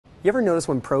You ever notice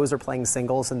when pros are playing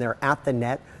singles and they're at the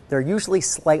net, they're usually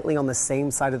slightly on the same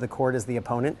side of the court as the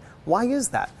opponent? Why is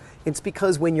that? It's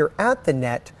because when you're at the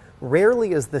net,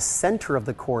 rarely is the center of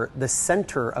the court the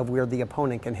center of where the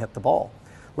opponent can hit the ball.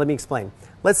 Let me explain.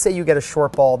 Let's say you get a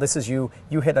short ball. This is you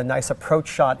hit a nice approach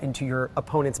shot into your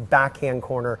opponent's backhand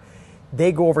corner.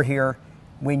 They go over here.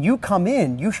 When you come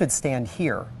in, you should stand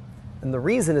here. And the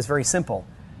reason is very simple.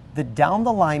 The down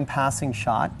the line passing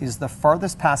shot is the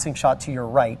farthest passing shot to your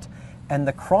right, and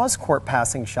the cross court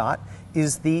passing shot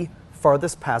is the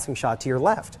farthest passing shot to your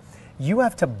left. You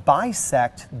have to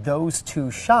bisect those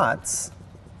two shots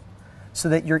so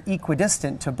that you're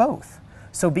equidistant to both.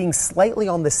 So being slightly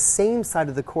on the same side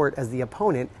of the court as the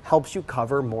opponent helps you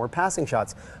cover more passing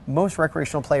shots. Most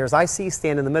recreational players I see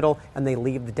stand in the middle and they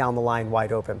leave the down the line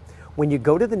wide open. When you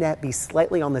go to the net, be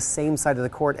slightly on the same side of the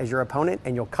court as your opponent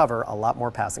and you'll cover a lot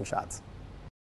more passing shots.